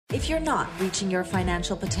If you're not reaching your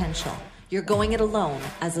financial potential, you're going it alone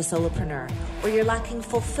as a solopreneur, or you're lacking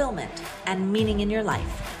fulfillment and meaning in your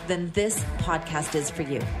life, then this podcast is for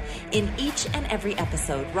you. In each and every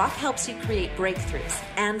episode, Rock helps you create breakthroughs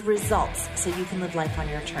and results so you can live life on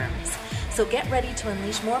your terms. So get ready to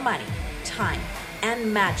unleash more money, time,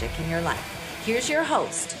 and magic in your life. Here's your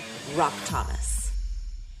host, Rock Thomas.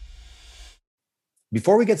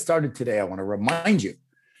 Before we get started today, I want to remind you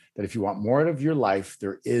that if you want more out of your life,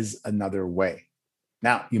 there is another way.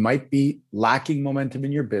 Now, you might be lacking momentum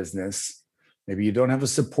in your business. Maybe you don't have a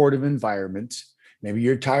supportive environment. Maybe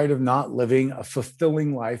you're tired of not living a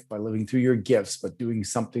fulfilling life by living through your gifts, but doing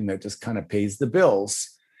something that just kind of pays the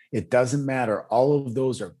bills. It doesn't matter. All of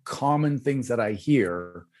those are common things that I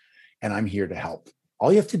hear, and I'm here to help.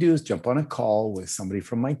 All you have to do is jump on a call with somebody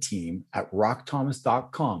from my team at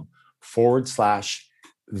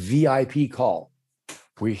rockthomas.com/VIP call.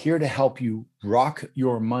 We're here to help you rock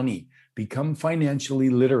your money, become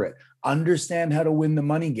financially literate, understand how to win the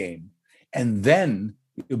money game, and then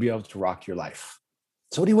you'll be able to rock your life.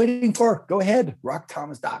 So what are you waiting for? Go ahead,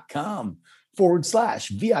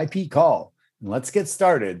 rockthomas.com/VIP call. And let's get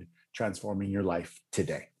started transforming your life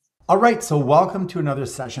today. All right, so welcome to another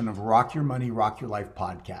session of Rock Your Money, Rock Your Life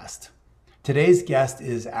podcast. Today's guest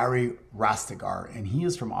is Ari Rastegar, and he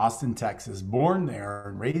is from Austin, Texas, born there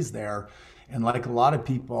and raised there. And like a lot of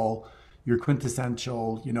people, your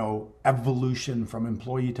quintessential, evolution from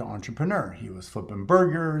employee to entrepreneur. He was flipping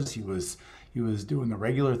burgers. He was doing the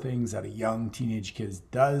regular things that a young teenage kid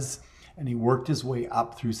does. And he worked his way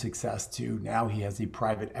up through success to now he has a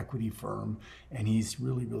private equity firm, and he's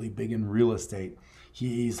really, really big in real estate.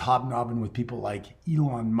 He's hobnobbing with people like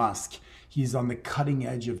Elon Musk. He's on the cutting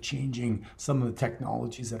edge of changing some of the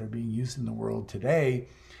technologies that are being used in the world today.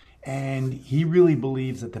 And he really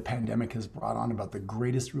believes that the pandemic has brought on about the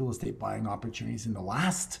greatest real estate buying opportunities in the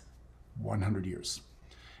last 100 years.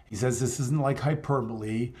 He says this isn't like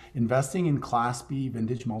hyperbole. Investing in Class B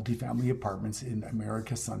vintage multifamily apartments in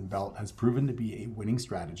America's Sun Belt has proven to be a winning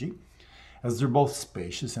strategy, as they're both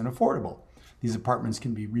spacious and affordable. These apartments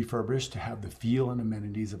can be refurbished to have the feel and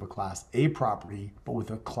amenities of a Class A property, but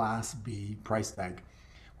with a Class B price tag.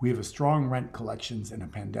 We have a strong rent collections in a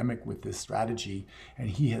pandemic with this strategy, and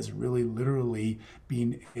he has really literally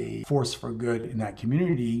been a force for good in that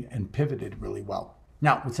community and pivoted really well.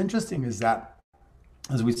 Now, what's interesting is that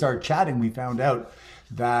as we started chatting, we found out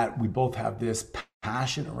that we both have this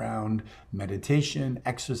passion around meditation,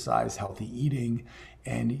 exercise, healthy eating,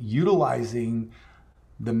 and utilizing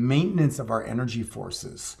the maintenance of our energy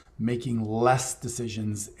forces, making less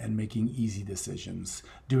decisions and making easy decisions,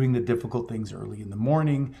 doing the difficult things early in the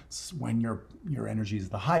morning when your energy is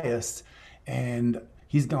the highest. And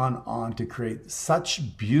he's gone on to create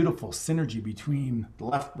such beautiful synergy between the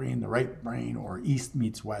left brain, the right brain, or east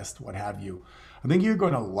meets west, what have you. I think you're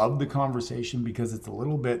going to love the conversation because it's a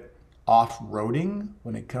little bit off-roading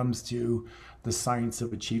when it comes to the science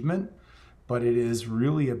of achievement. But it is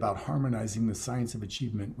really about harmonizing the science of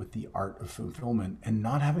achievement with the art of fulfillment and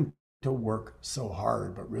not having to work so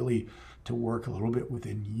hard, but really to work a little bit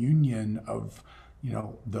within union of,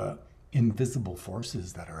 the invisible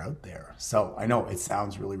forces that are out there. So I know it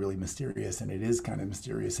sounds really, really mysterious, and it is kind of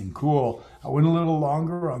mysterious and cool. I went a little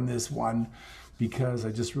longer on this one because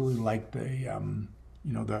I just really liked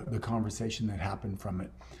the conversation that happened from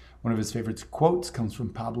it. One of his favorite quotes comes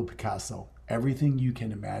from Pablo Picasso. Everything you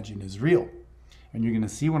can imagine is real. And you're going to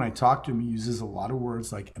see when I talk to him, he uses a lot of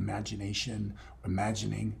words like imagination,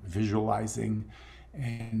 imagining, visualizing.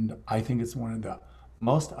 And I think it's one of the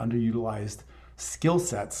most underutilized skill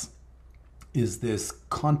sets is this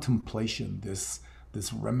contemplation, this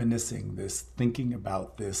reminiscing, this thinking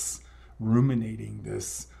about, this ruminating,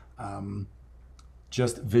 this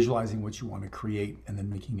just visualizing what you want to create and then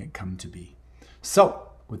making it come to be. So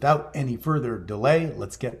without any further delay,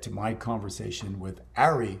 let's get to my conversation with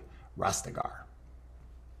Ari Rastegar.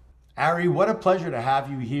 Ari, what a pleasure to have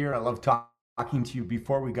you here. I love talking to you.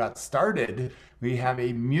 Before we got started, we have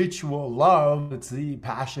a mutual love. It's the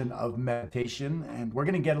passion of meditation, and we're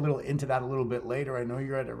going to get a little into that a little bit later. I know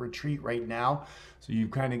you're at a retreat right now, so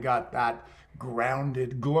you've kind of got that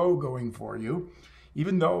grounded glow going for you.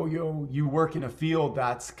 Even though you work in a field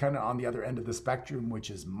that's kind of on the other end of the spectrum, which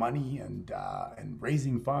is money and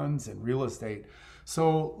raising funds and real estate.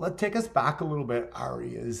 So let's take us back a little bit,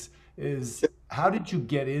 Ari. Is how did you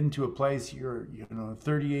get into a place? You're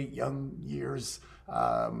 38 young years,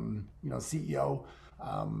 CEO,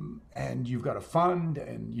 and you've got a fund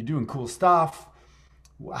and you're doing cool stuff.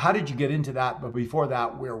 How did you get into that? But before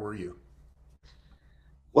that, where were you?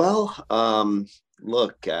 Well,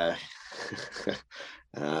 look,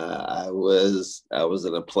 I was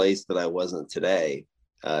in a place that I wasn't today,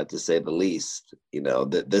 to say the least.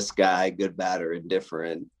 This guy, good, bad, or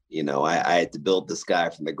indifferent. I had to build this guy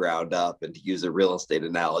from the ground up, and to use a real estate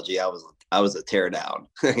analogy, I was a tear down.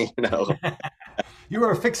 You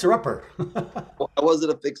were a fixer-upper. I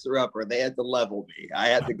wasn't a fixer upper. They had to level me. I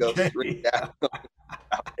had to go straight down.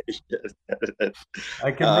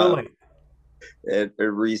 I can relate. And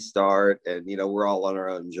restart, and we're all on our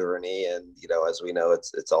own journey, and as we know,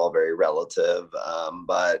 it's all very relative.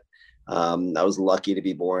 But I was lucky to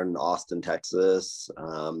be born in Austin, Texas.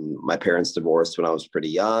 My parents divorced when I was pretty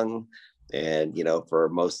young, and for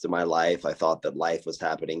most of my life I thought that life was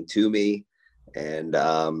happening to me. And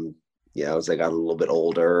as I got a little bit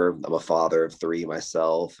older, I'm a father of 3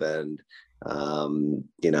 myself, and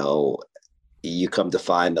you come to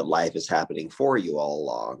find that life is happening for you all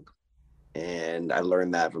along. And I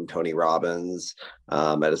learned that from Tony Robbins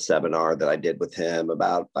at a seminar that I did with him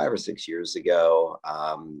about 5 or 6 years ago.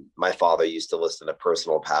 My father used to listen to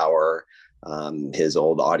Personal Power, his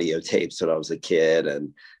old audio tapes when I was a kid.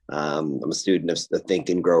 And I'm a student of Think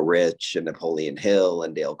and Grow Rich and Napoleon Hill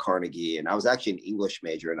and Dale Carnegie. And I was actually an English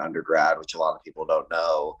major in undergrad, which a lot of people don't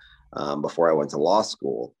know, before I went to law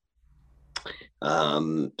school.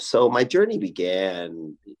 So my journey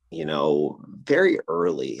began, very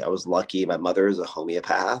early. I was lucky. My mother is a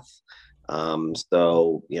homeopath.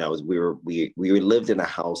 So, we lived in a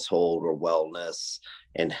household where wellness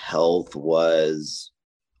and health was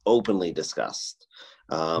openly discussed.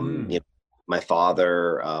 My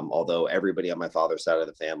father, although everybody on my father's side of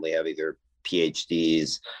the family have either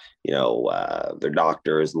PhDs, they're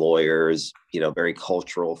doctors, lawyers, very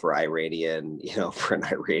cultural for Iranian, for an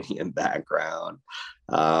Iranian background.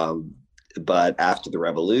 But after the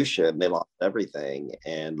revolution, they lost everything.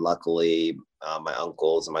 And luckily, my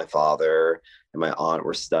uncles and my father and my aunt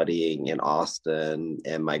were studying in Austin,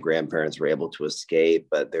 and my grandparents were able to escape,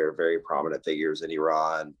 but they're very prominent figures in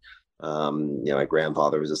Iran. My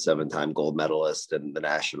grandfather was a 7-time gold medalist in the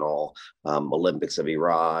National Olympics of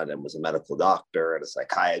Iran, and was a medical doctor and a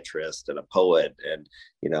psychiatrist and a poet and,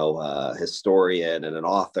 a historian and an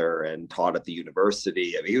author, and taught at the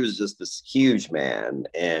university. I mean, he was just this huge man.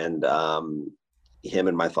 And him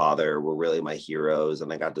and my father were really my heroes.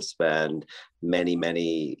 And I got to spend many,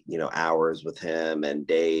 many, hours with him, and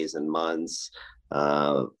days and months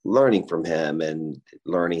learning from him and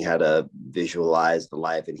learning how to visualize the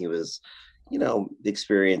life. And he was,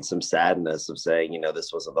 experienced some sadness of saying,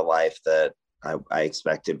 this wasn't the life that I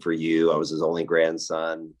expected for you. I was his only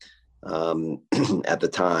grandson at the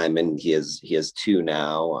time, and he has 2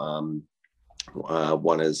 now.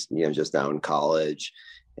 One is, just now in college.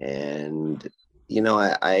 And,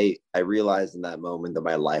 I realized in that moment that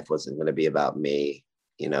my life wasn't going to be about me.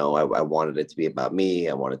 I wanted it to be about me.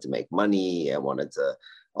 I wanted to make money. I wanted to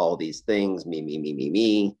all these things,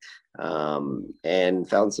 me, and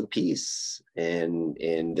found some peace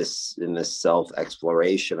in this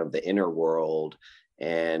self-exploration of the inner world.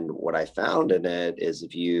 And what I found in it is,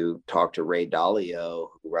 if you talk to Ray Dalio,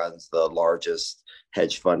 who runs the largest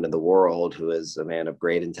hedge fund in the world, who is a man of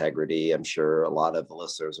great integrity, I'm sure a lot of the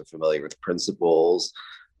listeners are familiar with Principles,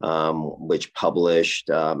 which published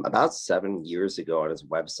about 7 years ago on his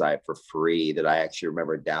website for free, that I actually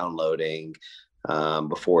remember downloading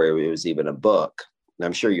before it was even a book. And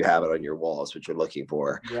I'm sure you have it on your wall. That's what you're looking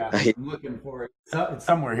for. Yeah, I'm looking for it. It's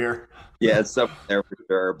somewhere here. Yeah, it's somewhere there for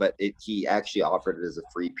sure. But he actually offered it as a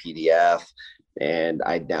free PDF, and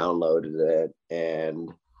I downloaded it. And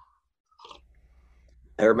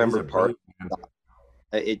I remember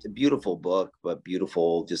it's a beautiful book, but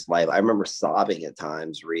beautiful just life. I remember sobbing at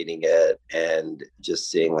times reading it, and just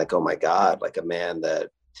seeing like, oh my God, like a man that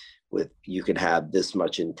you can have this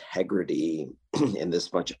much integrity and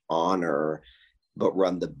this much honor, but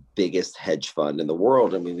run the biggest hedge fund in the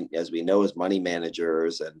world. I mean, as we know, as money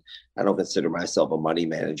managers, and I don't consider myself a money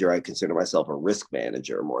manager, I consider myself a risk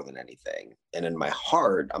manager more than anything. And in my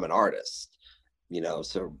heart, I'm an artist.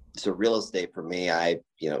 So real estate for me, I,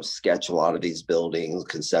 sketch a lot of these buildings,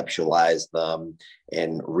 conceptualize them,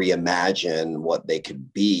 and reimagine what they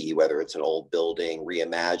could be, whether it's an old building,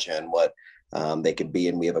 reimagine what they could be.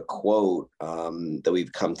 And we have a quote that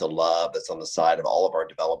we've come to love that's on the side of all of our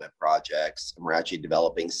development projects. And we're actually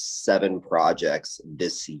developing 7 projects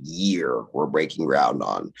this year we're breaking ground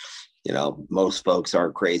on. Most folks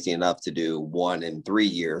aren't crazy enough to do 1 in 3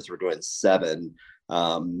 years. We're doing 7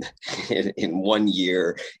 in 1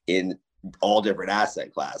 year in all different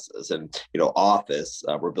asset classes. And, office,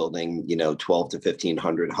 we're building, 12 to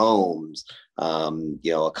 1,500 homes,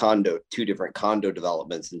 a condo, 2 different condo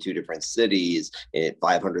developments in 2 different cities, and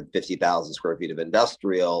 550,000 square feet of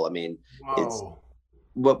industrial. I mean, Whoa.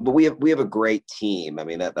 but we have a great team. I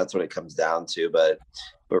mean, that's what it comes down to. But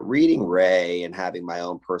reading Ray and having my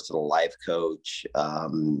own personal life coach,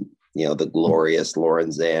 the glorious Lauren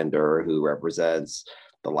Zander, who represents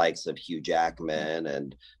the likes of Hugh Jackman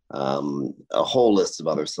and a whole list of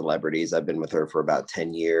other celebrities. I've been with her for about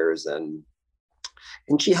 10 years, and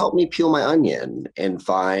she helped me peel my onion and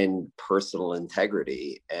find personal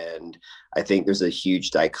integrity. And I think there's a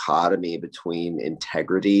huge dichotomy between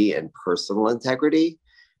integrity and personal integrity,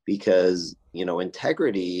 because,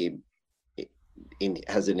 integrity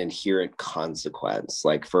has an inherent consequence.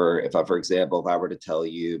 Like for example, if I were to tell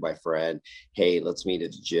you, my friend, hey, let's meet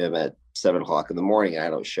at the gym at 7:00 in the morning, and I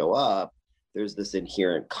don't show up, there's this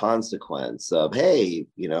inherent consequence of, hey,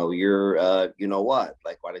 you're, what,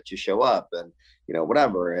 like, why don't you show up? And,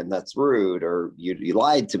 whatever. And that's rude, or you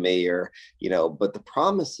lied to me, or, but the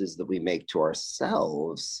promises that we make to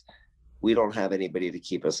ourselves, we don't have anybody to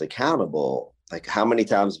keep us accountable. Like, how many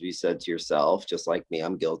times have you said to yourself, just like me,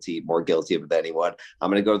 I'm guilty, more guilty of anyone,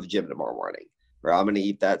 I'm going to go to the gym tomorrow morning, or I'm going to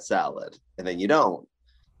eat that salad, and then you don't.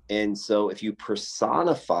 And so if you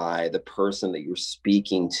personify the person that you're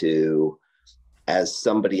speaking to as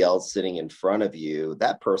somebody else sitting in front of you,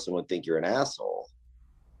 that person would think you're an asshole.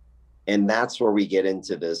 And that's where we get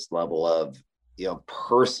into this level of,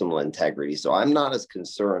 personal integrity. So I'm not as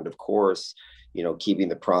concerned, of course, keeping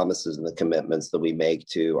the promises and the commitments that we make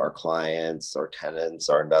to our clients, our tenants,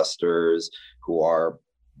 our investors, who are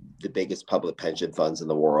the biggest public pension funds in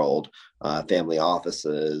the world, family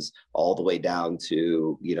offices, all the way down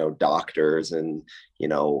to, doctors and,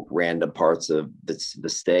 random parts of the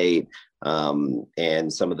state,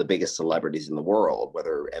 and some of the biggest celebrities in the world,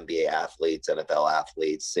 whether NBA athletes, NFL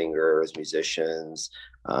athletes, singers, musicians.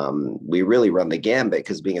 We really run the gambit,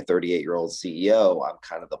 because being a 38-year-old CEO, I'm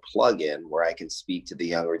kind of the plug-in where I can speak to the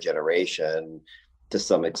younger generation to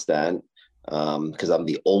some extent, because I'm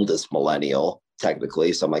the oldest millennial,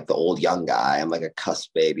 technically. So I'm like the old young guy. I'm like a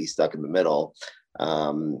cusp baby stuck in the middle.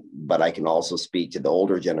 But I can also speak to the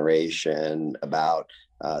older generation about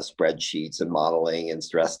spreadsheets and modeling and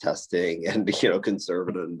stress testing and,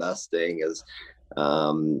 conservative investing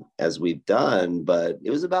as we've done. But it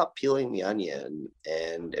was about peeling the onion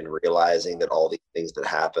and realizing that all these things that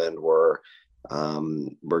happened were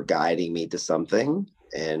guiding me to something.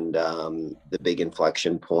 And the big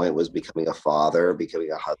inflection point was becoming a father, becoming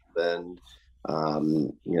a husband.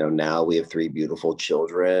 Now we have 3 beautiful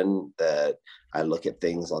children that I look at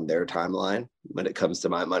things on their timeline when it comes to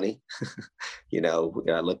my money.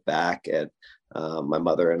 I look back at my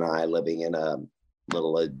mother and I living in a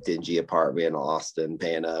little dingy apartment in Austin,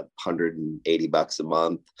 paying $180 a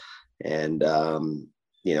month. And,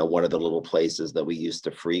 one of the little places that we used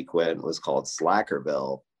to frequent was called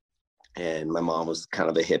Slackerville. And my mom was kind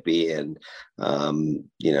of a hippie, and,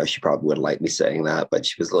 she probably wouldn't like me saying that, but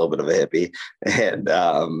she was a little bit of a hippie, and,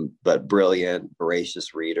 but brilliant,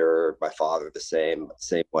 voracious reader. My father, the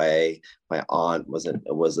same way. My aunt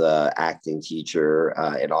was a acting teacher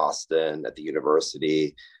in Austin at the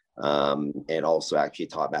university, and also actually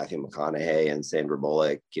taught Matthew McConaughey and Sandra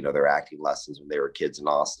Bullock, their acting lessons when they were kids in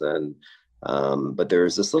Austin. But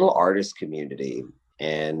there's this little artist community.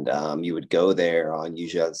 And you would go there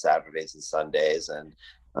usually on Saturdays and Sundays. And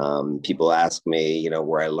people ask me,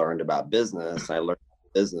 where I learned about business. I learned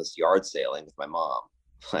business yard sailing with my mom.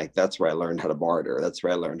 Like, that's where I learned how to barter. That's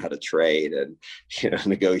where I learned how to trade and,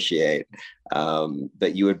 negotiate.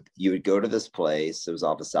 But you would go to this place. It was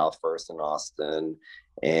off of South First in Austin.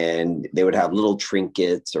 And they would have little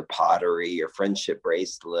trinkets or pottery or friendship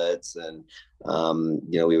bracelets. And,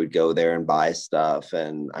 we would go there and buy stuff.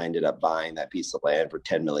 And I ended up buying that piece of land for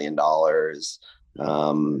 $10 million,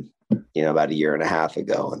 about a year and a half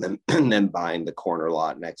ago. And then buying the corner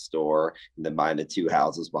lot next door, and then buying the 2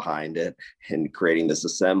 houses behind it, and creating this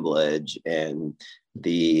assemblage. And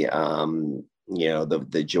the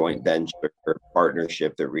joint venture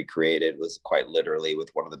partnership that we created was quite literally with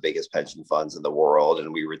one of the biggest pension funds in the world.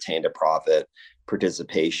 And we retained a profit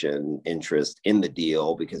participation interest in the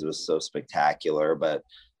deal because it was so spectacular. But,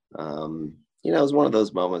 it was one of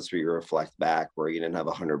those moments where you reflect back where you didn't have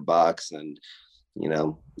 $100 and,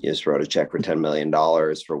 you just wrote a check for $10 million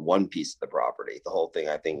for one piece of the property. The whole thing,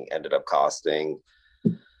 I think, ended up costing,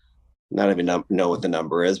 not even know what the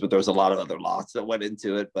number is, but there was a lot of other lots that went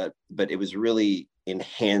into it. But it was really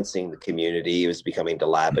enhancing the community. It was becoming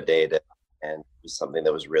dilapidated, and it was something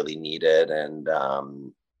that was really needed. And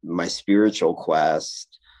my spiritual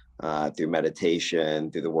quest through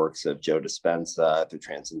meditation, through the works of Joe Dispenza, through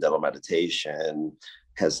transcendental meditation,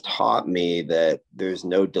 has taught me that there's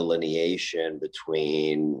no delineation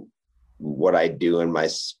between what I do in my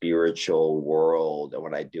spiritual world and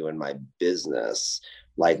what I do in my business.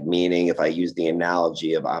 Like, meaning if I use the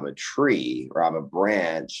analogy of I'm a tree or I'm a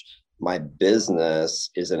branch, my business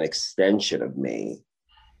is an extension of me.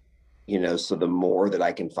 So the more that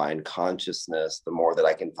I can find consciousness, the more that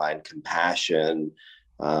I can find compassion,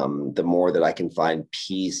 the more that I can find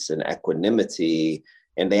peace and equanimity.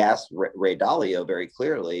 And they asked Ray Dalio very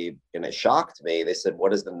clearly, and it shocked me. They said,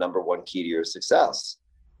 what is the number one key to your success?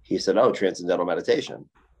 He said, oh, transcendental meditation.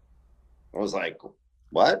 I was like,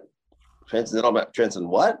 what? Transcend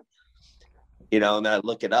what? And then I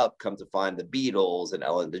look it up, come to find the Beatles and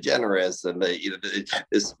Ellen DeGeneres and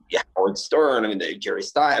Howard Stern, Jerry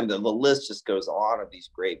Stein, the list just goes on of these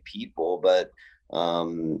great people. But,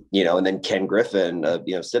 and then Ken Griffin of,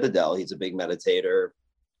 Citadel, he's a big meditator.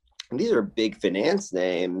 And these are big finance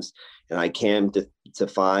names. And I came to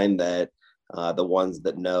find that the ones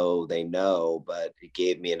that know, they know, but it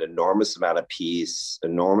gave me an enormous amount of peace,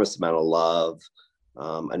 enormous amount of love,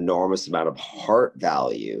 enormous amount of heart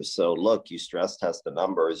value. So look, you stress test the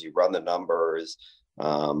numbers, you run the numbers.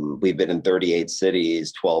 We've been in 38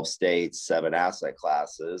 cities, 12 states, 7 asset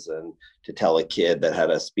classes. And to tell a kid that had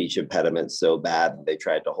a speech impediment so bad that they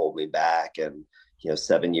tried to hold me back, and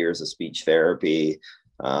 7 years of speech therapy,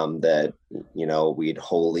 that we'd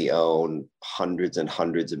wholly own hundreds and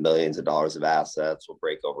hundreds of millions of dollars of assets. We'll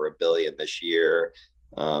break over $1 billion this year.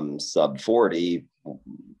 Sub 40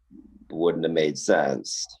 wouldn't have made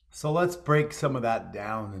sense. So let's break some of that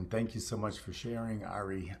down, and thank you so much for sharing,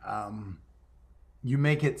 Ari. You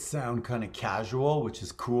make it sound kind of casual, which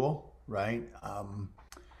is cool, right?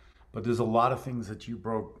 But there's a lot of things that you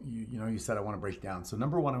broke, you said I want to break down. So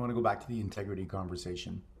number one, I want to go back to the integrity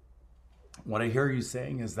conversation. What I hear you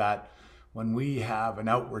saying is that when we have an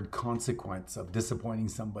outward consequence of disappointing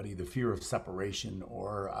somebody, the fear of separation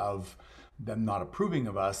or of them not approving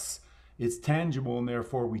of us, it's tangible, and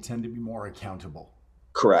therefore we tend to be more accountable.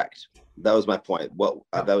 Correct. That was my point.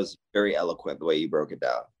 That was very eloquent, the way you broke it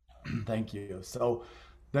down. Thank you. So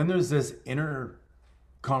then there's this inner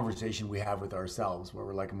conversation we have with ourselves where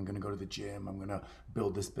we're like, I'm going to go to the gym, I'm going to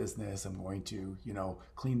build this business, I'm going to,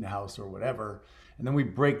 clean the house or whatever. And then we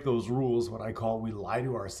break those rules, what I call we lie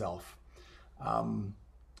to ourselves.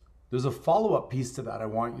 There's a follow-up piece to that I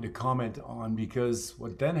want you to comment on, because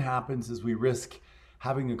what then happens is we risk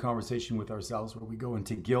having a conversation with ourselves where we go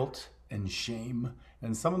into guilt and shame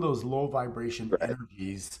and some of those low vibration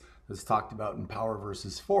energies that's talked about in Power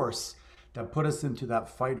versus Force that put us into that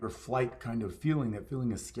fight or flight kind of feeling, that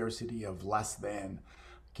feeling of scarcity, of less than.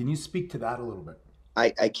 Can you speak to that a little bit? I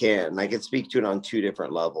can speak to it on 2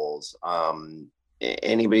 different levels.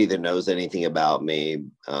 Anybody that knows anything about me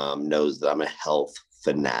knows that I'm a health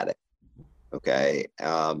fanatic. Okay.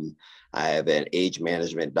 I have an age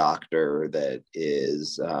management doctor that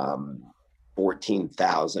is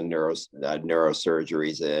 14,000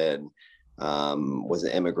 neurosurgeries in, was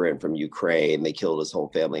an immigrant from Ukraine. They killed his whole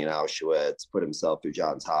family in Auschwitz, put himself through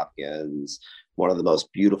Johns Hopkins. One of the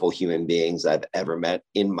most beautiful human beings I've ever met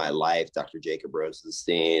in my life, Dr. Jacob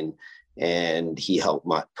Rosenstein. And he helped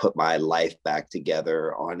put my life back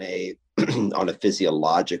together on a on a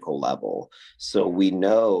physiological level. So we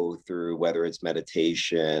know through, whether it's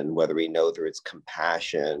meditation, whether we know through its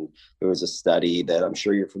compassion. There was a study that I'm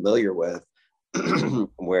sure you're familiar with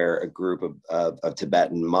where a group of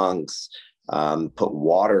Tibetan monks put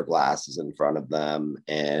water glasses in front of them,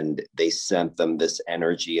 and they sent them this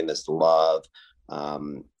energy and this love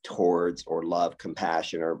towards, or love,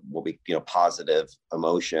 compassion, or what we, positive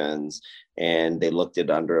emotions. And they looked at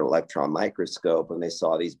under an electron microscope, and they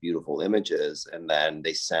saw these beautiful images. And then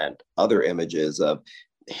they sent other images of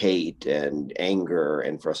hate and anger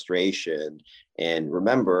and frustration. And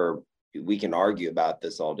remember, we can argue about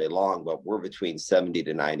this all day long, but we're between 70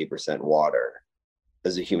 to 90% water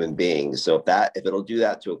as a human being. So if it'll do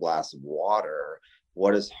that to a glass of water,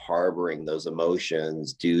 what is harboring those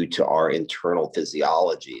emotions due to our internal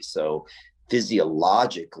physiology? So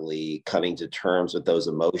physiologically, coming to terms with those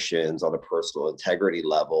emotions on a personal integrity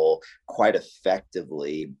level quite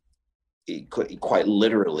effectively, quite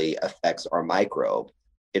literally affects our microbe.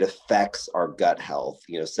 It affects our gut health.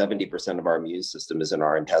 70% of our immune system is in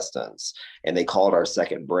our intestines, and they call it our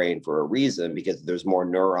second brain for a reason, because there's more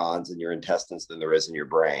neurons in your intestines than there is in your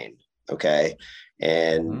brain. Okay.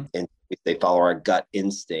 And they follow our gut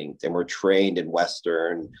instinct, and we're trained in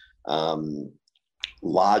Western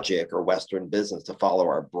logic or Western business to follow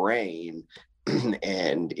our brain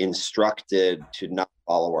and instructed to not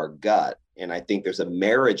follow our gut. And I think there's a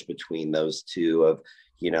marriage between those two of,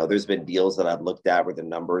 there's been deals that I've looked at where the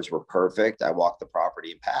numbers were perfect. I walked the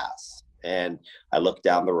property and passed. And I looked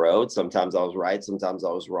down the road. Sometimes I was right, sometimes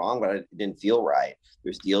I was wrong, but it didn't feel right.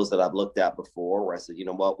 There's deals that I've looked at before where I said, you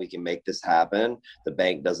know what, we can make this happen. The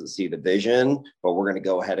bank doesn't see the vision, but we're going to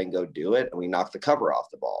go ahead and go do it. And we knock the cover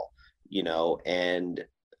off the ball, you know. And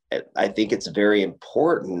I think it's very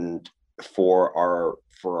important for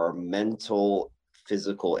our mental,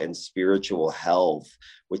 physical, and spiritual health,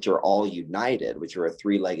 which are all united, which are a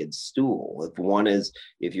three-legged stool.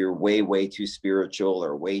 If you're way too spiritual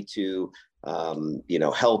or way too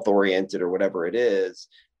health oriented or whatever it is,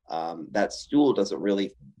 that stool doesn't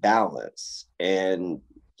really balance. And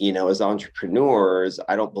as entrepreneurs,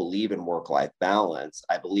 I don't believe in work-life balance.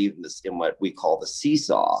 I believe in what we call the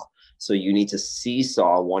seesaw. So you need to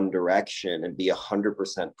seesaw one direction and be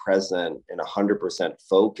 100% present and 100%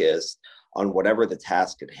 focused on whatever the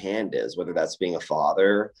task at hand is, whether that's being a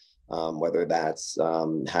father, whether that's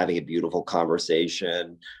having a beautiful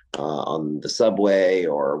conversation on the subway,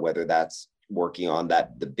 or whether that's working on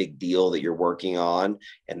the big deal that you're working on,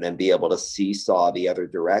 and then be able to seesaw the other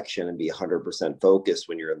direction and be 100% focused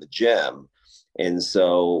when you're in the gym. And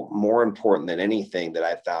so more important than anything that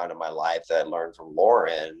I found in my life that I learned from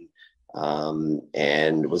Lauren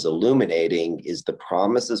and was illuminating is the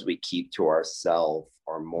promises we keep to ourselves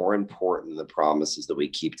are more important than the promises that we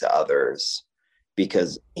keep to others.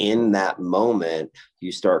 Because in that moment,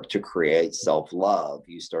 you start to create self-love,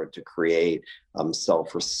 you start to create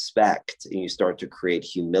self-respect, and you start to create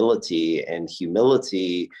humility. And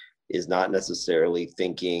humility is not necessarily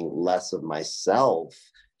thinking less of myself.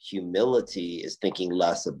 Humility is thinking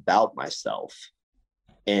less about myself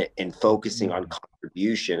and focusing on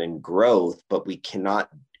contribution and growth. But we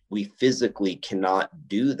physically cannot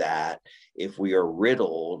do that if we are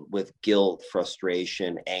riddled with guilt,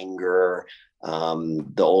 frustration, anger.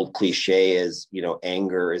 The old cliche is,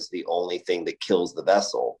 anger is the only thing that kills the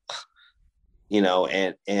vessel,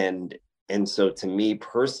 and so to me,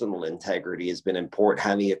 personal integrity has been important.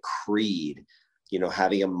 Having a creed,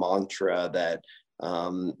 having a mantra that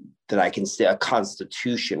I can say, a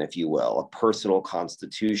constitution, if you will, a personal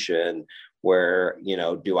constitution where,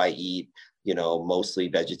 do I eat, mostly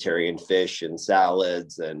vegetarian fish and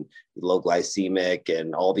salads and low glycemic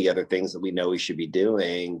and all the other things that we know we should be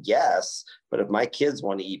doing? Yes. But if my kids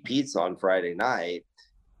want to eat pizza on Friday night,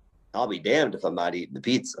 I'll be damned if I'm not eating the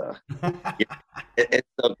pizza. And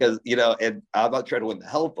so, because, and I'm not trying to win the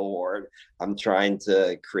health award. I'm trying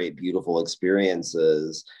to create beautiful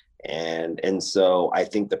experiences. And so I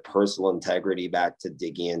think the personal integrity, back to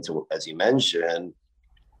digging into, as you mentioned,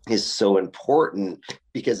 is so important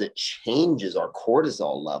because it changes our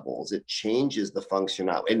cortisol levels. It changes the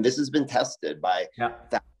functionality. And this has been tested by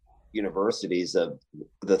universities of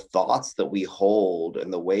the thoughts that we hold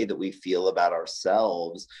and the way that we feel about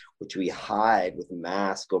ourselves, which we hide with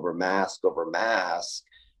mask over mask over mask,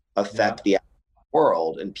 affect the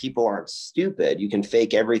world. And people aren't stupid. You can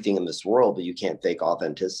fake everything in this world, but you can't fake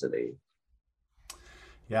authenticity.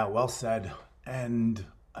 Yeah, well said. And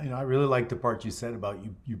I really like the part you said about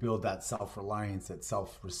you build that self-reliance, that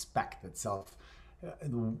self-respect,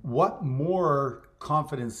 what more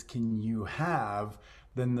confidence can you have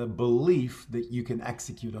than the belief that you can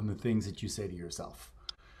execute on the things that you say to yourself?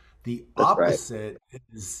 The opposite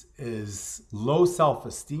is low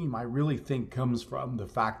self-esteem. I really think comes from the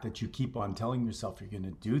fact that you keep on telling yourself you're going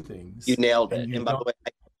to do things. You nailed it. And by the way, I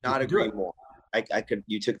could not agree more.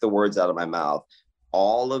 You took the words out of my mouth.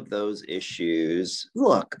 All of those issues,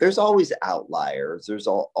 look, there's always outliers. There's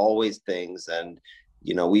always things. And,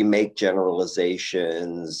 we make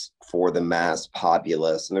generalizations for the mass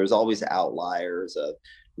populace. And there's always outliers of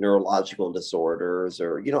neurological disorders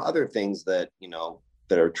or, other things that,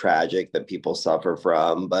 that are tragic that people suffer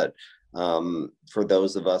from. But for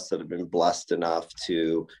those of us that have been blessed enough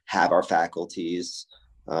to have our faculties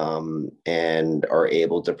and are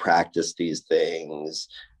able to practice these things,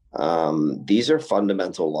 these are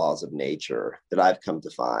fundamental laws of nature that I've come to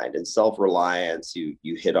find. And self-reliance, you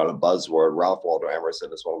hit on a buzzword. Ralph Waldo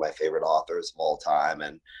Emerson is one of my favorite authors of all time.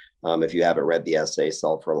 And if you haven't read the essay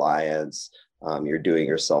Self-Reliance, you're doing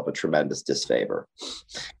yourself a tremendous disfavor.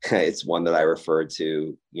 It's one that I refer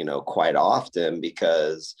to, quite often,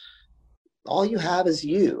 because all you have is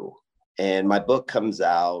you. And my book comes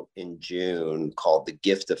out in June called The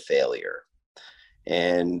Gift of Failure.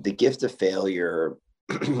 And The Gift of Failure,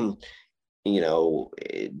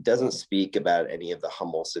 it doesn't speak about any of the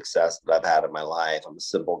humble success that I've had in my life. I'm a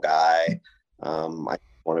simple guy. I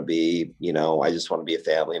want to be, I just want to be a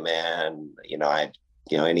family man.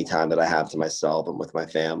 Anytime that I have to myself, I'm with my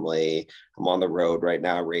family. I'm on the road right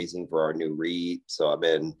now raising for our new REIT. So I'm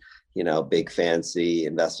in, big fancy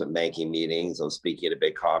investment banking meetings. I'm speaking at a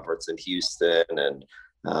big conference in Houston, and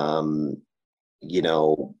You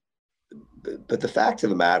know, but the fact of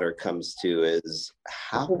the matter comes to is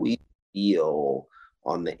how we feel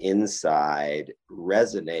on the inside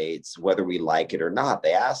resonates whether we like it or not.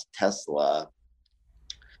 They asked Tesla,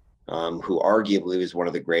 who arguably was one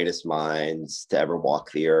of the greatest minds to ever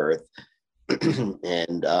walk the earth.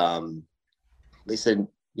 And they said,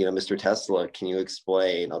 you know, Mr. Tesla, can you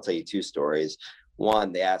explain? I'll tell you two stories.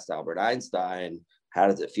 One, they asked Albert Einstein, how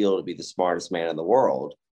does it feel to be the smartest man in the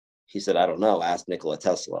world? He said, I don't know, ask Nikola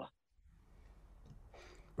Tesla.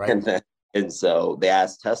 Right. And so they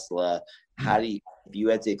asked Tesla, if you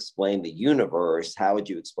had to explain the universe, how would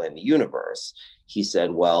you explain the universe? He said,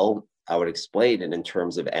 well, I would explain it in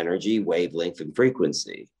terms of energy, wavelength, and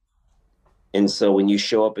frequency. And so when you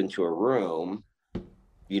show up into a room,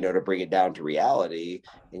 you know, to bring it down to reality,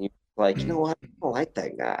 and you're like, you know what, I don't like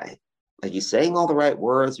that guy. Like, he's saying all the right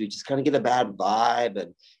words, we just kind of get a bad vibe,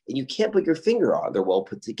 and you can't put your finger on. They're well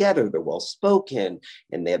put together, they're well spoken,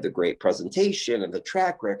 and they have the great presentation and the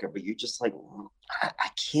track record, but you're just like, I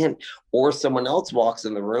can't. Or someone else walks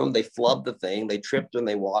in the room, they flubbed the thing, they tripped when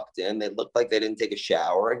they walked in, they looked like they didn't take a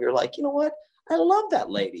shower, and you're like, you know what? I love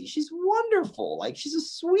that lady. She's wonderful. Like, she's a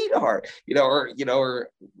sweetheart, or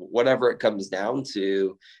whatever it comes down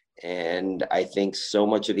to. And I think so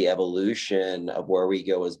much of the evolution of where we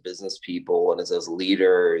go as business people and as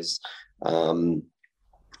leaders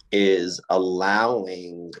is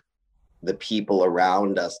allowing the people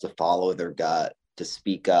around us to follow their gut, to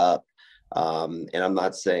speak up. And I'm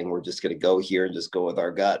not saying we're just going to go here and just go with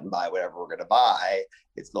our gut and buy whatever we're going to buy.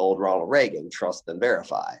 It's the old Ronald Reagan, trust and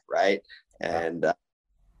verify, right?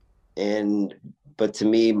 But to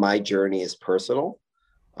me, my journey is personal.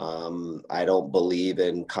 I don't believe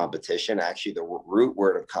in competition. Actually, the root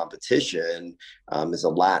word of competition is a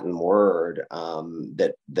Latin word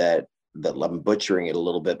that I'm butchering it a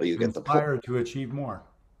little bit, but you get the point. To achieve more.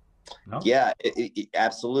 No? Yeah,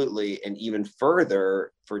 absolutely. And even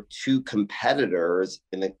further, for two competitors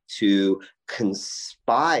to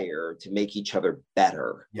conspire to make each other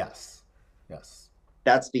better. Yes.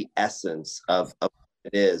 That's the essence of what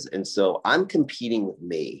it is. And so I'm competing with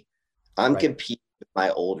me. I'm competing with my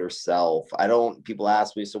older self. People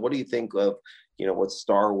ask me, so what do you think of, what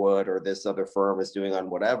Starwood or this other firm is doing on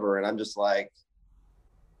whatever? And I'm just like,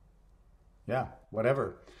 yeah,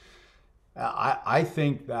 whatever. I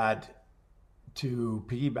think that, to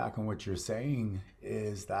piggyback on what you're saying,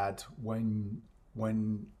 is that when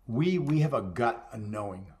we have a gut, a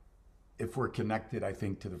knowing, if we're connected, I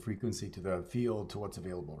think, to the frequency, to the field, to what's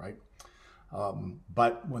available, right?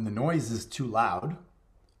 But when the noise is too loud,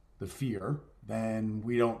 the fear, then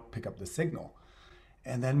we don't pick up the signal.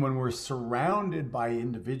 And then when we're surrounded by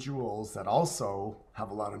individuals that also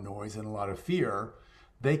have a lot of noise and a lot of fear,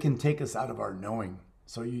 they can take us out of our knowing.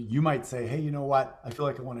 So you might say, hey, you know what? I feel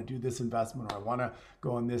like I want to do this investment, or I want to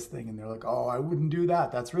go on this thing. And they're like, oh, I wouldn't do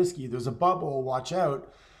that. That's risky. There's a bubble. Watch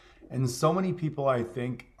out. And so many people, I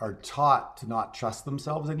think, are taught to not trust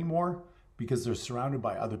themselves anymore because they're surrounded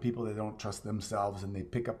by other people that don't trust themselves, and they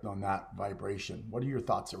pick up on that vibration. What are your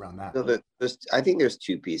thoughts around that? So I think there's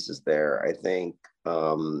two pieces there. I think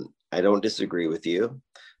I don't disagree with you,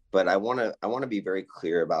 but I want to be very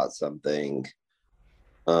clear about something.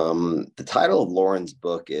 The title of Lauren's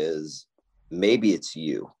book is Maybe It's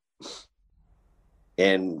You.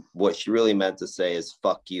 And what she really meant to say is,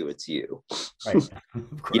 fuck you, it's you. Right.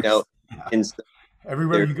 Yeah. And so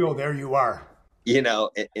everywhere you go, there you are.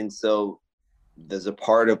 And so there's a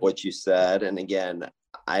part of what you said. And again,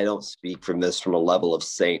 I don't speak from a level of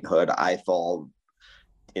sainthood. I fall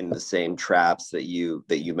in the same traps that you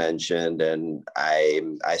mentioned. And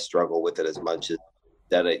I struggle with it as much as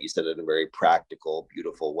you said it in a very practical,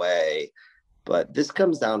 beautiful way. But this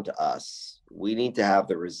comes down to us. We need to have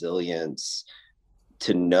the resilience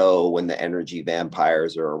to know when the energy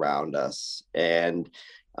vampires are around us. And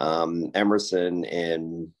Emerson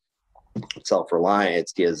in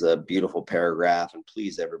Self-Reliance gives a beautiful paragraph, and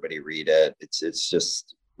please, everybody, read it. It's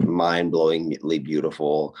just mind-blowingly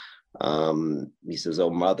beautiful. He says, "Oh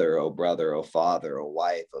mother, oh brother, oh father, oh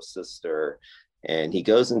wife, oh sister." And he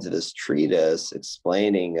goes into this treatise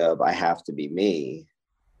explaining of, I have to be me,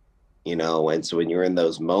 and so when you're in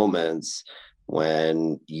those moments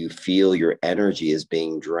when you feel your energy is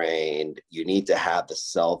being drained, you need to have the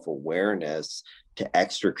self-awareness to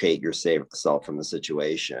extricate yourself from the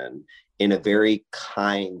situation in a very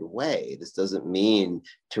kind way. This doesn't mean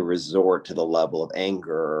to resort to the level of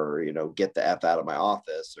anger or, get the F out of my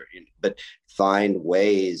office, but find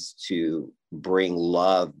ways to bring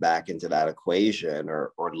love back into that equation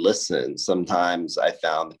or listen. Sometimes I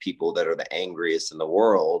found the people that are the angriest in the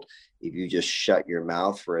world if you just shut your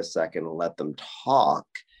mouth for a second and let them talk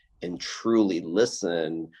and truly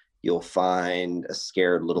listen, you'll find a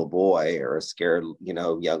scared little boy or a scared,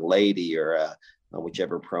 young lady, or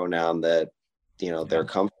whichever pronoun that, they're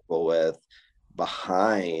comfortable with,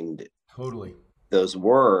 behind Totally those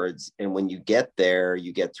words. And when you get there,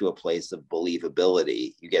 you get to a place of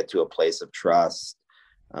believability, you get to a place of trust.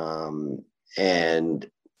 And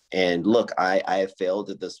look, I have failed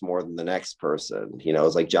at this more than the next person.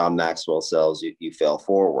 It's like John Maxwell says, you fail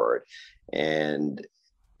forward. And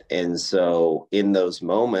so in those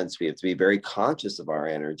moments, we have to be very conscious of our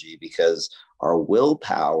energy, because our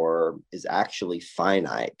willpower is actually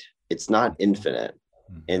finite. It's not infinite.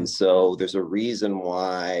 And so there's a reason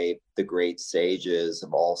why the great sages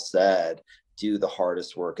have all said, do the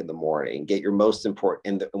hardest work in the morning, get your most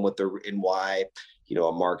important, and why,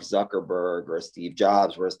 a Mark Zuckerberg or a Steve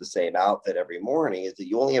Jobs wears the same outfit every morning, is that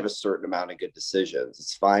you only have a certain amount of good decisions.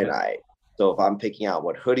 It's finite. So if I'm picking out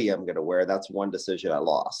what hoodie I'm going to wear, that's one decision I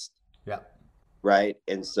lost. Yeah. Right.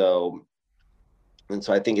 And so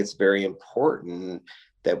I think it's very important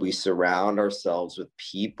that we surround ourselves with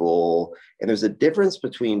people. And there's a difference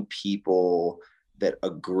between people that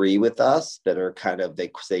agree with us, that are kind of,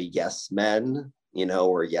 they say yes men,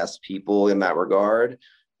 or yes people in that regard,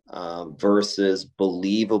 versus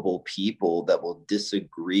believable people that will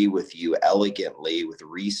disagree with you elegantly with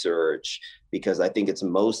research. Because I think it's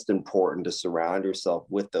most important to surround yourself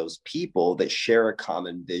with those people that share a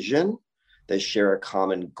common vision, that share a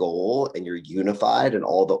common goal, and you're unified and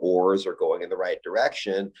all the oars are going in the right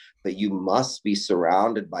direction. But you must be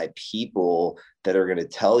surrounded by people that are going to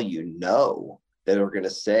tell you no, that are going to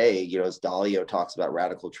say, as Dalio talks about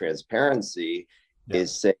radical transparency,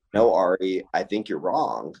 is say, no, Ari, I think you're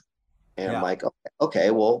wrong. And I'm like,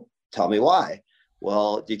 okay, well, tell me why.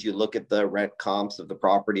 Well, did you look at the rent comps of the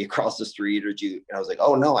property across the street, or and I was like,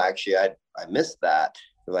 oh no, actually, I missed that.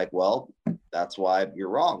 They're like, well, that's why you're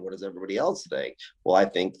wrong. What does everybody else think? Well, I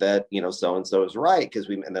think that, so-and-so is right.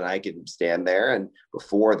 And then I can stand there, and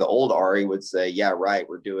before, the old Ari would say, yeah, right,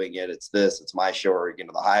 we're doing it. It's this, it's my show, or,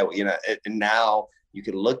 the highway, and now you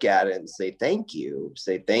can look at it and say, thank you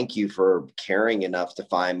for caring enough to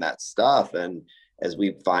find that stuff. And as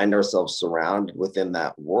we find ourselves surrounded within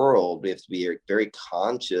that world, we have to be very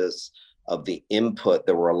conscious of the input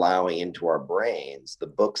that we're allowing into our brains, the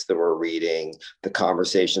books that we're reading, the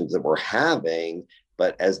conversations that we're having.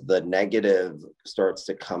 But as the negative starts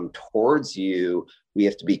to come towards you, we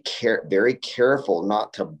have to be very careful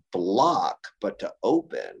not to block, but to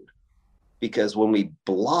open. Because when we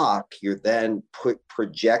block, you're then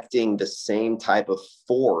projecting the same type of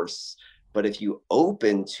force. But if you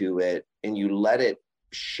open to it and you let it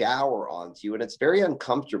shower onto you, and it's very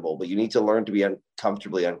uncomfortable, but you need to learn to be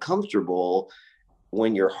uncomfortably uncomfortable.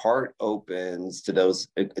 When your heart opens to those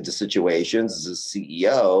to situations, as a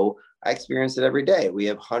CEO, I experience it every day. We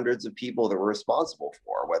have hundreds of people that we're responsible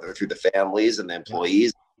for, whether through the families and the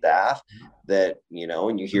employees, staff, that,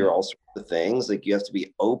 and you hear all sorts of things. Like, you have to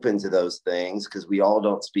be open to those things, because we all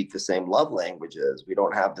don't speak the same love languages. We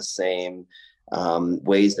don't have the same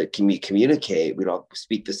ways that can we communicate. We don't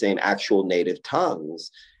speak the same actual native tongues,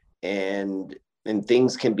 and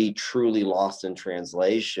things can be truly lost in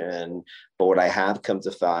translation. But what I have come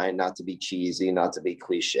to find, not to be cheesy, not to be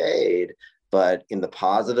cliched, but in the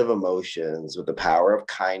positive emotions, with the power of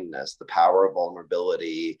kindness, the power of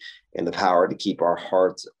vulnerability, and the power to keep our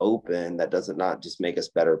hearts open, that doesn't not just make us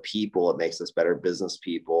better people, it makes us better business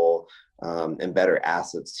people, and better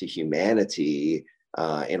assets to humanity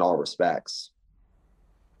in all respects.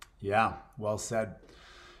 Yeah, well said.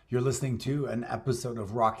 You're listening to an episode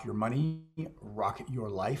of Rock Your Money, Rock Your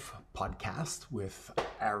Life podcast with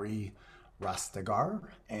Ari Rastegar.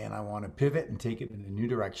 And I want to pivot and take it in a new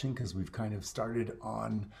direction, because we've kind of started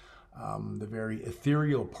on the very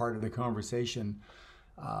ethereal part of the conversation.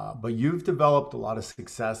 But you've developed a lot of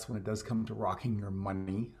success when it does come to rocking your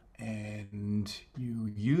money. And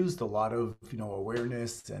you used a lot of,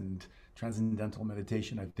 awareness and transcendental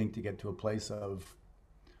meditation, I think, to get to a place of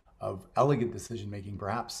elegant decision making,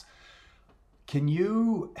 perhaps. Can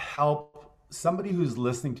you help somebody who's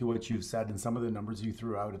listening to what you've said, and some of the numbers you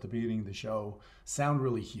threw out at the beginning of the show sound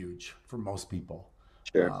really huge for most people?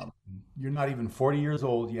 Sure. You're not even 40 years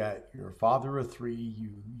old yet. You're a father of 3.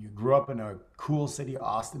 You grew up in a cool city,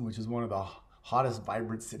 Austin, which is one of the hottest,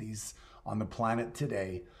 vibrant cities on the planet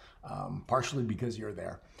today, partially because you're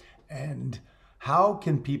there. And how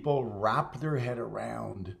can people wrap their head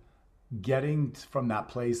around getting from that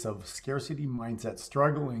place of scarcity mindset,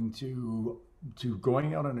 struggling to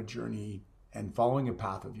going out on a journey and following a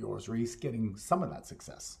path of yours, or at least getting some of that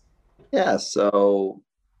success? Yeah. So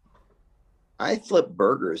I flipped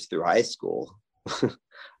burgers through high school.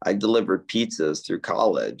 I delivered pizzas through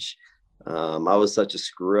college. I was such a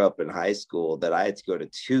screw up in high school that I had to go to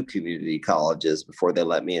 2 community colleges before they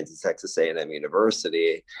let me into Texas A&M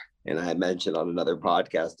University. And I mentioned on another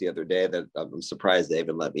podcast the other day that I'm surprised they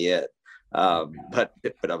even let me in. But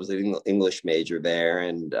I was an English major there,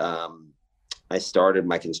 and I started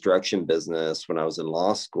my construction business when I was in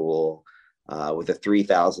law school with a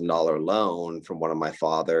 $3,000 loan from one of my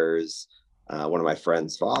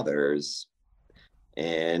friend's fathers,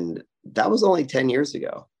 and that was only 10 years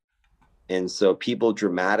ago. And so people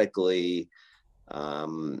dramatically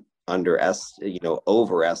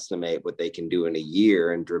overestimate what they can do in a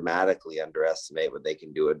year and dramatically underestimate what they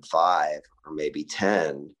can do in 5 or maybe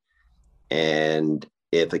 10. And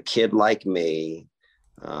if a kid like me,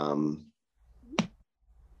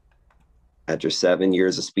 after 7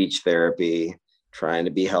 years of speech therapy, trying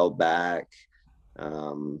to be held back,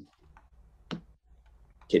 can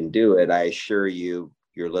do it, I assure you,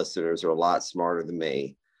 your listeners are a lot smarter than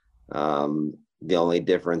me. The only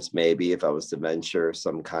difference maybe, if I was to venture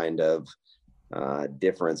some kind of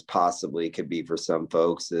difference possibly could be for some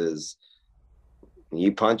folks,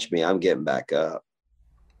 you punch me, I'm getting back up.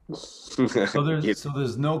 So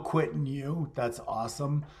there's no quitting you. That's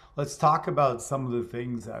awesome. Let's talk about some of the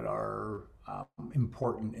things that are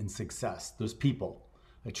important in success. There's people,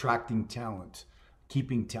 attracting talent,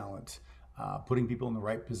 keeping talent, putting people in the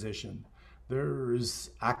right position. There's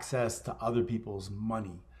access to other people's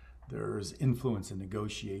money. There's influence and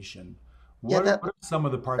negotiation. What are some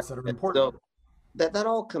of the parts that are important? So that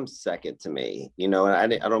all comes second to me, and I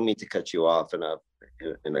don't mean to cut you off in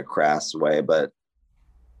a crass way, but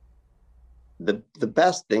the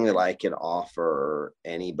best thing that I can offer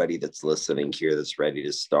anybody that's listening here that's ready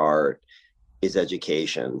to start is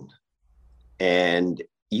education. And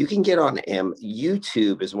you can get on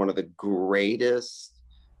YouTube is one of the greatest,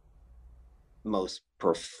 most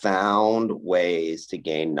profound ways to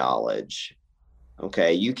gain knowledge.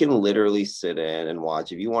 Okay, you can literally sit in and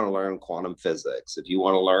watch. If you want to learn quantum physics, if you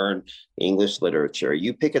want to learn English literature,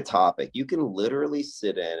 you pick a topic, you can literally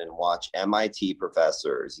sit in and watch MIT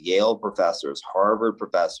professors, Yale professors, Harvard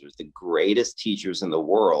professors, the greatest teachers in the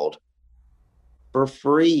world for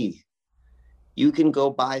free. You can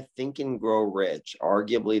go buy Think and Grow Rich,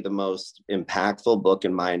 arguably the most impactful book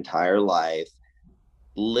in my entire life,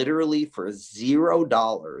 literally for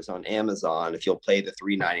 $0 on Amazon if you'll pay the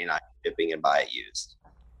 $3.99 shipping and buy it used.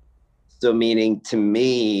 So meaning to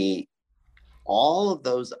me, all of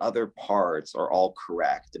those other parts are all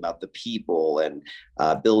correct about the people and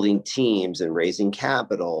building teams and raising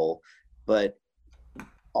capital, but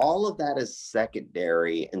all of that is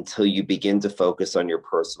secondary until you begin to focus on your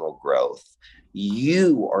personal growth.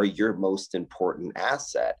 You are your most important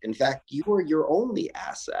asset. In fact, you are your only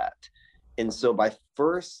asset. And so by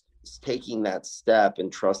first taking that step and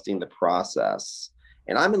trusting the process,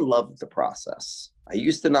 and I'm in love with the process. I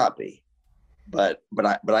used to not be, but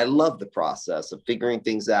I love the process of figuring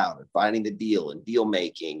things out and finding the deal and deal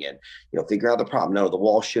making and, figure out the problem. No, the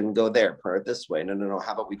wall shouldn't go there. Put it this way. No.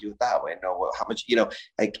 How about we do it that way? No, how much,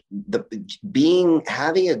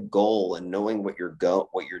 having a goal and knowing what you're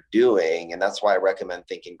doing. And that's why I recommend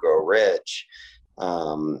Think and Grow Rich,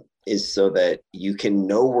 is so that you can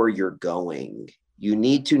know where you're going. You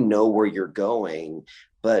need to know where you're going,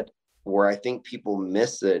 but where I think people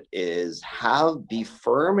miss it is be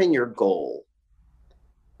firm in your goal,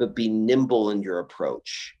 but be nimble in your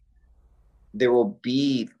approach. There will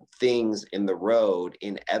be things in the road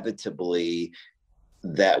inevitably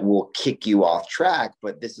that will kick you off track,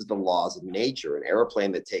 but this is the laws of nature. An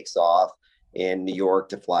airplane that takes off in New York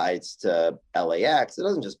to flights to LAX, it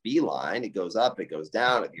doesn't just beeline, it goes up, it goes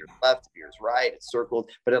down, it veers left, it veers right, it's circled,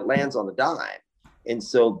 but it lands on the dime. And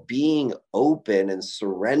so being open and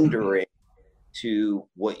surrendering to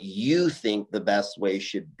what you think the best way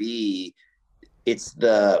should be, it's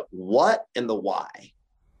the what and the why.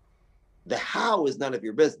 The how is none of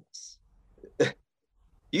your business.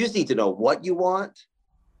 You just need to know what you want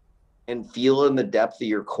and feel in the depth of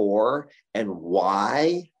your core and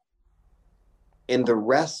why, and the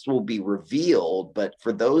rest will be revealed. But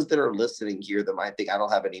for those that are listening here that might think, I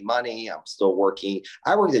don't have any money, I'm still working.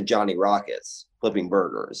 I worked at Johnny Rockets flipping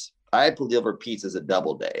burgers. I delivered pizzas at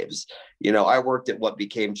Double Dave's. I worked at what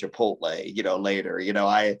became Chipotle, later.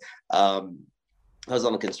 I was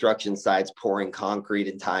on the construction sites pouring concrete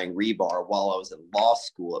and tying rebar while I was in law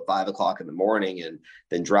school at 5 o'clock in the morning, and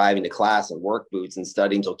then driving to class in work boots and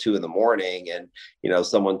studying till 2 a.m. And,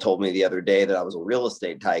 someone told me the other day that I was a real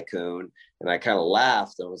estate tycoon, and I kind of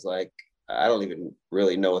laughed. I was like, I don't even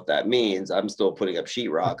really know what that means. I'm still putting up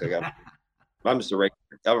sheetrock. I'm just a regular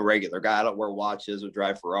I'm a regular guy. I don't wear watches or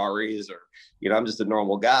drive Ferraris or, I'm just a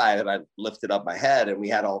normal guy. And I lifted up my head and we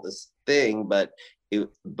had all this thing, but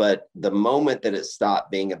the moment that it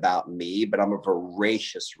stopped being about me, but I'm a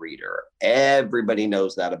voracious reader. Everybody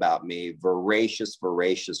knows that about me. Voracious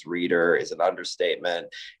reader is an understatement.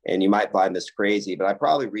 And you might find this crazy, but I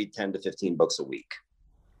probably read 10 to 15 books a week.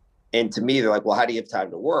 And to me, they're like, well, how do you have time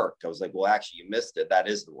to work? I was like, well, actually, you missed it. That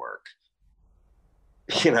is the work.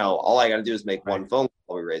 All I got to do is make one phone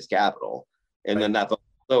call, we raise capital, and then that phone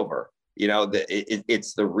call's over.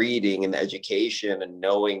 It's the reading and the education and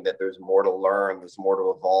knowing that there's more to learn, there's more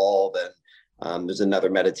to evolve, and there's another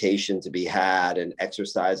meditation to be had, and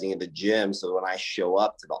exercising in the gym. So when I show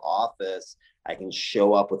up to the office, I can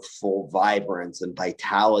show up with full vibrance and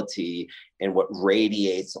vitality, and what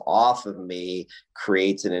radiates off of me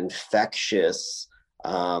creates an infectious,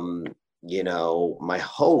 my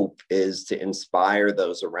hope is to inspire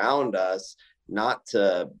those around us, not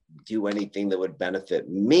to do anything that would benefit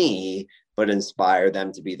me, but inspire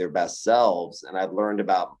them to be their best selves. And I've learned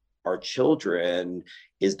about our children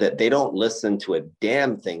is that they don't listen to a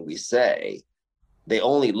damn thing we say. They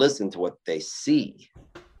only listen to what they see.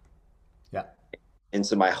 Yeah. And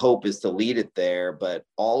so my hope is to lead it there, but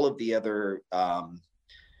all of the other,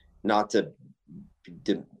 not to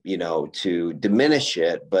diminish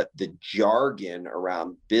it, but the jargon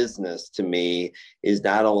around business to me is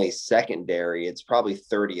not only secondary, it's probably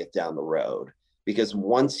 30th down the road. Because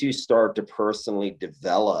once you start to personally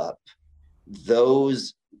develop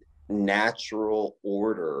those natural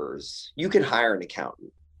orders, you can hire an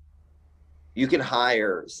accountant. You can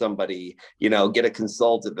hire somebody, get a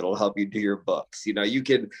consultant that'll help you do your books. You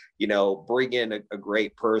can, bring in a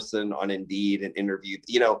great person on Indeed and interview,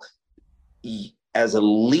 as a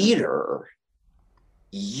leader,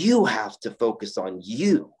 you have to focus on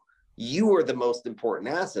you. You are the most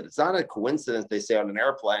important asset. It's not a coincidence they say on an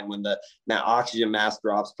airplane when the oxygen mask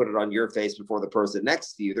drops, put it on your face before the person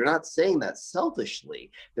next to you. They're not saying that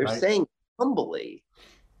selfishly. They're saying humbly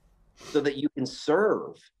so that you can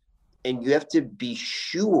serve. And you have to be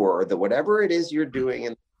sure that whatever it is you're doing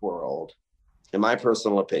in the world, in my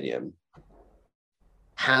personal opinion,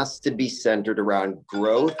 has to be centered around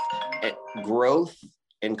growth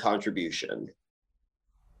and contribution.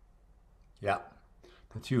 Yeah,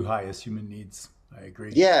 the two highest human needs. I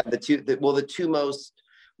agree. Yeah, the two most.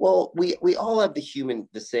 Well, we all have the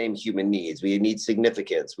same human needs. We need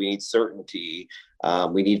significance. We need certainty.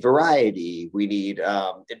 We need variety. We need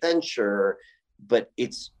adventure. But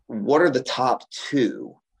it's what are the top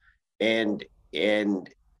two? And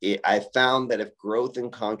I found that if growth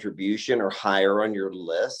and contribution are higher on your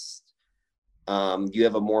list, you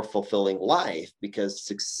have a more fulfilling life, because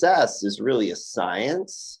success is really a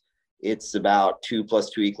science. It's about 2 +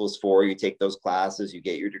 2 = 4. You take those classes, you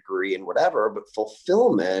get your degree and whatever, but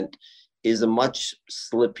fulfillment is a much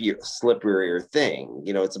slipperier thing.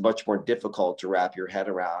 It's a much more difficult to wrap your head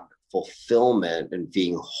around fulfillment and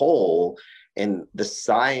being whole. And the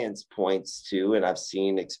science points to, and I've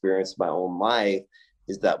seen experience in my own life,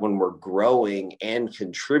 is that when we're growing and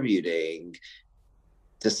contributing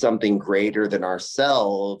to something greater than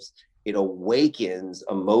ourselves, it awakens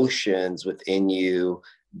emotions within you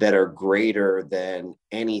that are greater than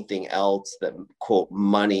anything else that, quote,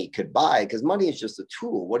 money could buy, because money is just a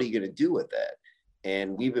tool. What are you going to do with it?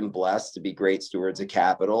 And we've been blessed to be great stewards of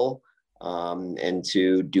capital, and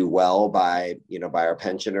to do well by our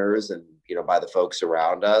pensioners and, by the folks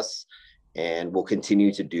around us. And we'll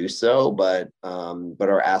continue to do so, but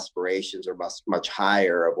our aspirations are much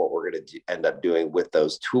higher of what we're going to end up doing with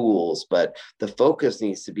those tools. But the focus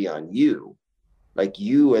needs to be on you, like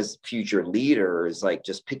you as future leaders, like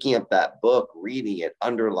just picking up that book, reading it,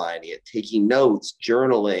 underlining it, taking notes,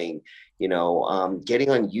 journaling,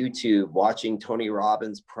 getting on YouTube, watching Tony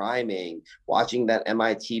Robbins priming, watching that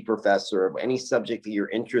MIT professor of any subject that you're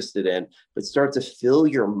interested in, but start to fill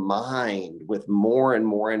your mind with more and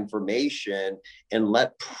more information and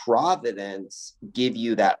let Providence give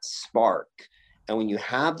you that spark. And when you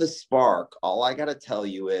have the spark, all I got to tell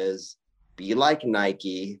you is be like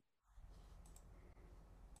Nike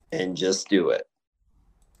and just do it.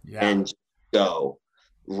 Yeah. And just go.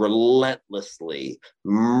 Relentlessly,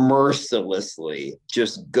 mercilessly,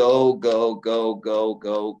 just go.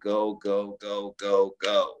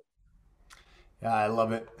 Yeah, I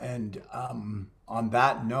love it. And on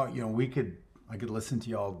that note, I could listen to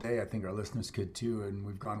you all day. I think our listeners could too. And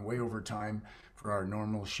we've gone way over time for our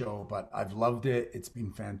normal show, but I've loved it. It's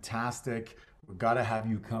been fantastic. We've got to have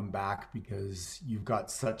you come back because you've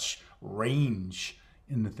got such range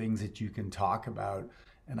in the things that you can talk about.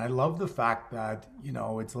 And I love the fact that,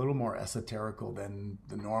 it's a little more esoterical than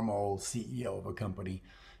the normal CEO of a company.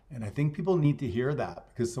 And I think people need to hear that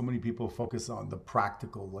because so many people focus on the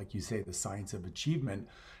practical, like you say, the science of achievement.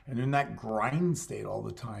 And in that grind state all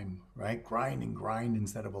the time, right? Grind and grind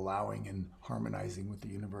instead of allowing and harmonizing with the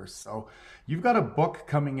universe. So you've got a book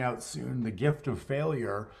coming out soon, The Gift of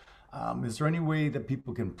Failure. Is there any way that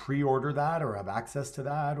people can pre-order that or have access to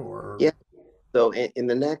that? Or Yeah. So in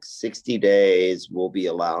the next 60 days, we'll be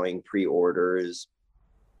allowing pre-orders.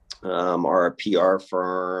 Our PR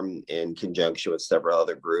firm, in conjunction with several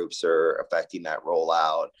other groups, are affecting that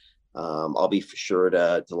rollout. I'll be for sure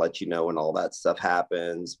to let you know when all that stuff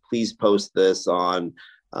happens. Please post this on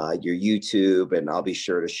your YouTube, and I'll be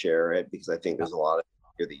sure to share it because I think there's a lot of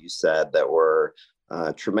here that you said that were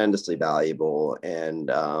tremendously valuable.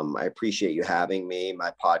 And I appreciate you having me.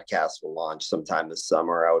 My podcast will launch sometime this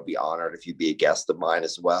summer. I would be honored if you'd be a guest of mine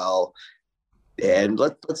as well. And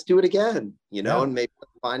let's do it again, and maybe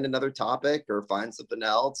find another topic or find something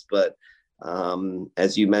else. But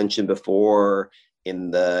as you mentioned before,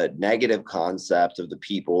 in the negative concept of the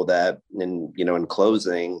people that, in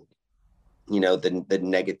closing, the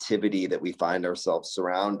negativity that we find ourselves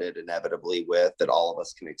surrounded inevitably with, that all of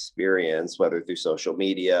us can experience, whether through social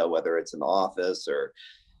media, whether it's in the office or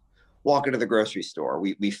walk into the grocery store,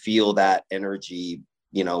 we feel that energy.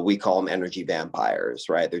 We call them energy vampires,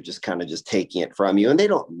 right? They're just kind of just taking it from you, and they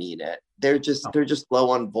don't mean it. They're just low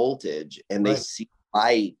on voltage, and they see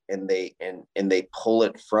light, and they pull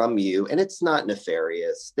it from you, and it's not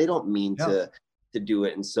nefarious. They don't mean to do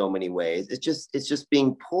it in so many ways. It's just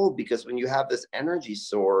being pulled, because when you have this energy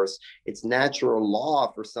source, it's natural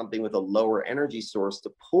law for something with a lower energy source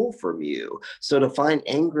to pull from you. So to find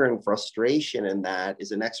anger and frustration in that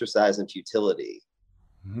is an exercise in futility.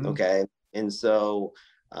 Mm-hmm. Okay. And so,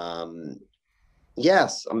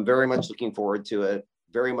 yes, I'm very much looking forward to it.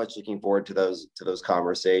 Very much looking forward to those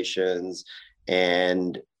conversations.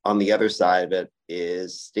 And on the other side of it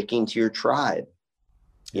is sticking to your tribe.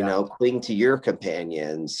 Cling to your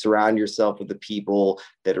companions. Surround yourself with the people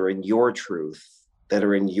that are in your truth, that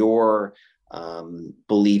are in your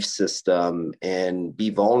belief system, and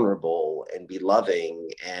be vulnerable and be loving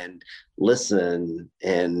and listen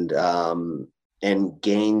and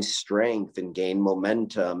gain strength and gain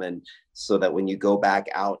momentum. And so that when you go back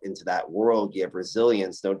out into that world, you have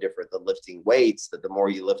resilience, no different than lifting weights, that the more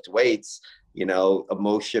you lift weights,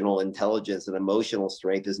 emotional intelligence and emotional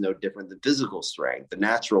strength is no different than physical strength. The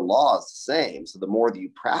natural law is the same. So the more that you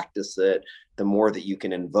practice it, the more that you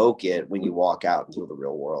can invoke it when you walk out into the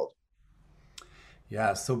real world.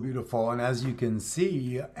 Yeah, so beautiful. And as you can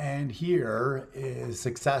see and hear,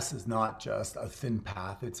 success is not just a thin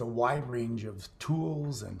path. It's a wide range of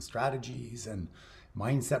tools and strategies and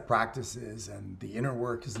mindset practices, and the inner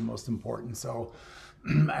work is the most important. So,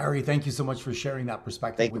 Ari, thank you so much for sharing that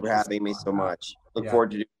perspective. Thank you for having me so much. Look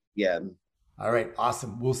forward to doing it again. All right,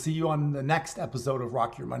 awesome. We'll see you on the next episode of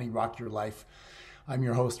Rock Your Money, Rock Your Life. I'm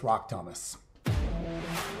your host, Rock Thomas.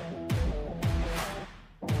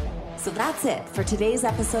 So that's it for today's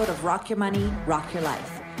episode of Rock Your Money, Rock Your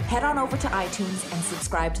Life. Head on over to iTunes and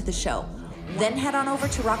subscribe to the show. Then head on over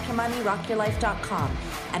to rockyourmoneyrockyourlife.com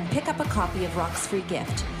and pick up a copy of Rock's free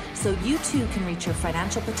gift, so you too can reach your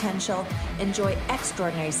financial potential, enjoy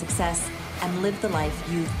extraordinary success, and live the life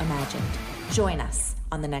you've imagined. Join us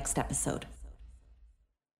on the next episode.